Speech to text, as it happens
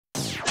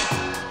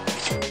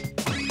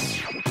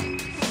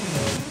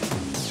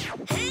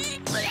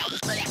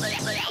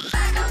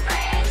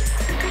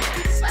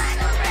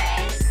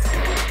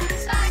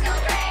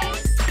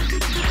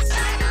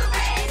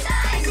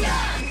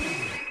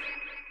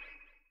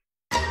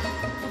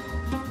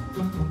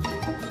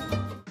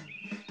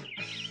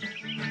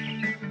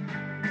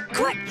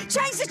Quick,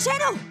 change the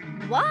channel!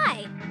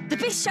 Why? The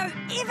best show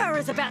ever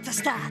is about to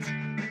start.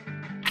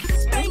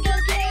 Sprinkle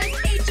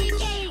Kids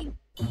HEK!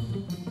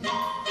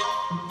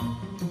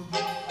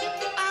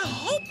 I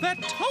hope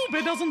that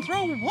Toby doesn't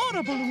throw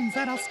water balloons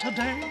at us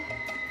today.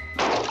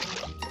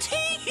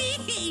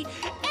 Tee-hee-hee!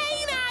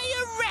 Ain't I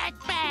a rat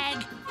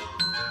bag?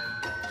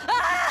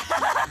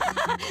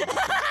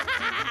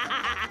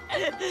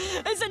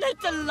 Isn't it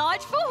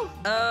delightful?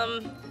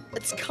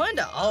 It's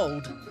kinda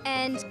old.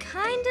 And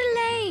kinda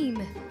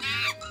lame.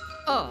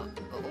 Oh,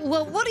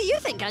 well, what do you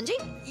think, Gunge?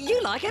 You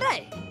like it,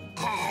 eh?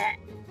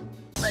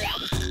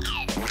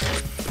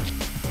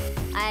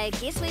 I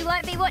guess we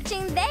won't be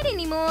watching that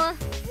anymore.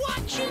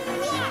 Watching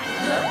what?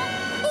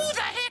 Who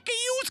the heck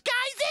are you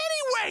guys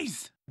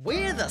anyways?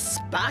 We're the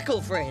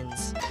Sparkle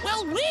Friends.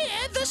 Well,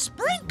 we're the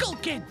Sprinkle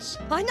Kids.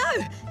 I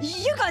know.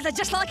 You guys are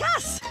just like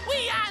us.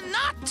 We are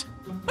not.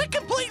 We're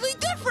completely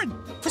different.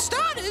 For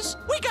starters,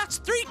 we got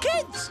 3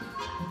 kids.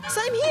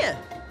 Same here.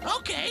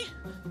 Okay,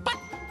 but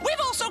we've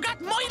also got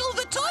Moidle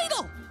the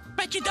Toidle.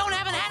 Bet you don't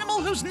have an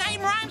animal whose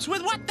name rhymes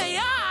with what they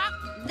are.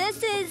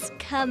 This is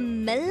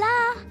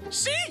Camilla.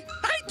 See?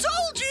 I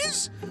told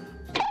yous.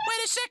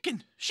 Wait a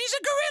second. She's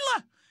a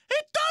gorilla.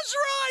 It does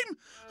rhyme.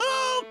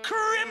 Oh,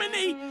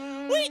 criminy.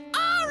 We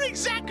are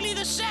exactly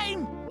the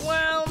same.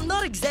 Well,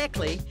 not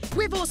exactly.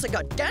 We've also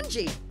got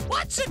Gunge.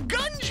 What's a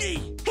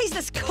gunge? He's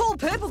this cool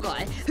purple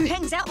guy who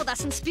hangs out with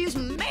us and spews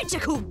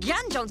magical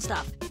gunge on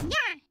stuff.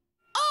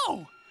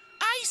 Oh,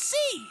 I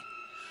see.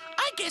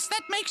 I guess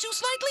that makes you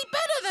slightly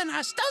better than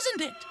us,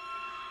 doesn't it?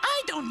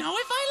 I don't know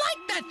if I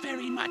like that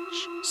very much.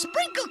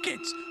 Sprinkle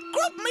Kids,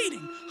 group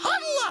meeting,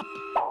 huddle up.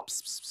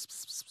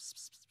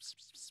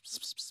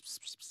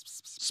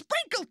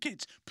 Sprinkle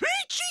Kids,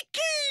 peachy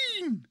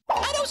keen.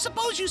 I don't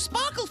suppose you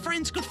Sparkle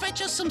Friends could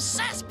fetch us some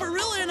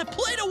sarsaparilla and a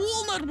plate of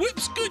walnut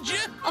whips, could you?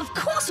 Of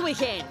course we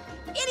can.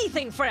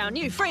 Anything for our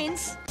new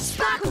friends.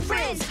 Sparkle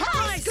Friends,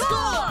 high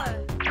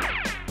score!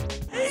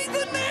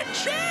 Even their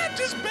chant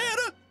is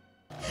better.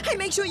 Hey,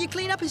 make sure you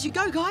clean up as you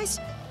go, guys.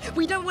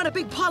 We don't want a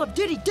big pile of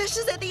dirty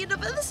dishes at the end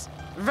of this.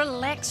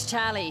 Relax,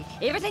 Charlie.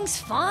 Everything's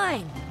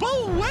fine.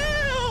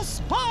 Beware,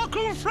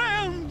 Sparkle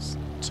Friends.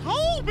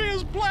 Toby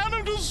is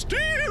planning to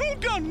steal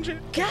Gunge.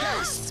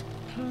 Gasp!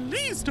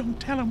 Please don't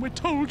tell him we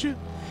told you.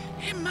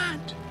 He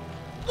might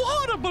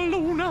water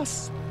balloon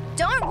us.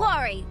 Don't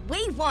worry,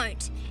 we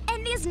won't.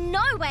 And there's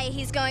no way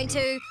he's going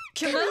to...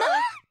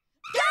 Camilla?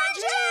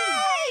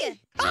 Gunge!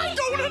 I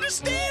don't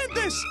understand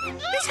this.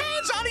 His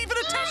hands aren't even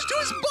attached to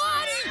his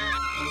body.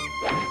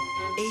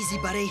 Easy,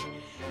 buddy.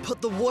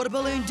 Put the water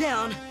balloon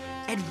down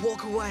and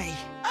walk away.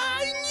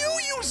 I knew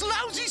you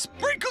lousy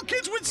Sprinkle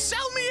Kids would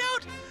sell me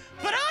out,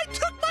 but I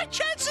took my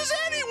chances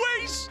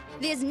anyways.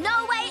 There's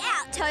no way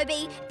out,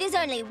 Toby. There's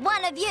only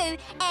one of you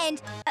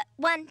and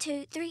 1,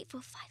 2, 3,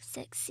 4, 5,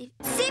 6,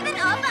 7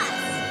 of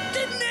us.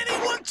 Didn't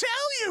anyone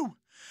tell you?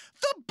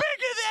 The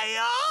bigger they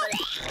are,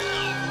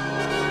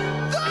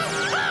 the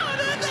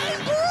harder they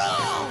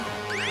brawl.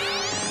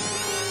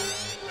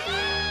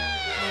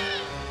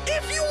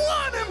 If you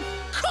want him,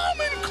 come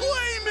and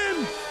claim him.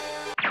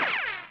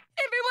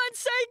 Everyone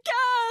say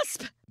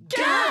gasp!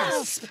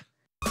 Gasp!